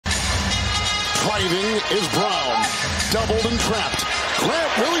Driving is Brown. Doubled and trapped.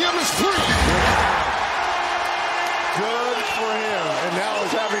 Grant Williams three. Good for him. And now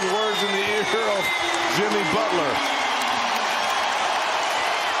he's having words in the ear of Jimmy Butler.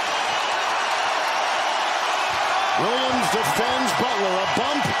 Williams defends Butler. A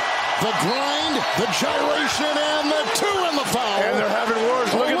bump, the grind, the gyration, and the two in the foul. And they're having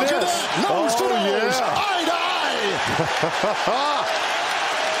words. Look at this. That. Nose to nose. Yeah. Eye to eye.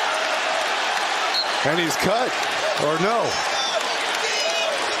 And he's cut. Or no.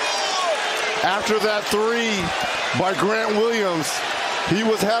 After that three by Grant Williams, he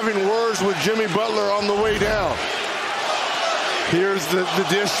was having words with Jimmy Butler on the way down. Here's the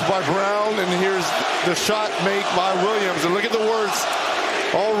dish by Brown, and here's the shot made by Williams. And look at the words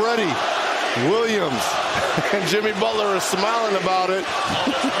already. Williams and Jimmy Butler are smiling about it.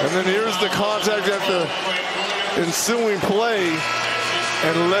 And then here's the contact at the ensuing play.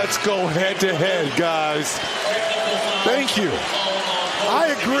 And let's go head-to-head, guys. Thank you.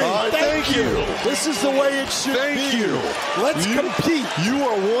 I agree. Thank you. This is the way it should be. Thank you. Let's compete. You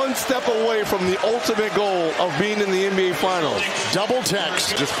are one step away from the ultimate goal of being in the NBA Finals. Double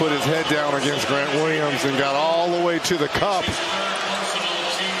text. Just put his head down against Grant Williams and got all the way to the cup.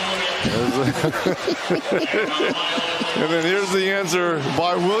 And then here's the answer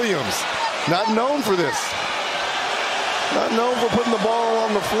by Williams. Not known for this. Not known for putting the ball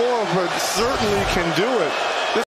on the floor, but certainly can do it.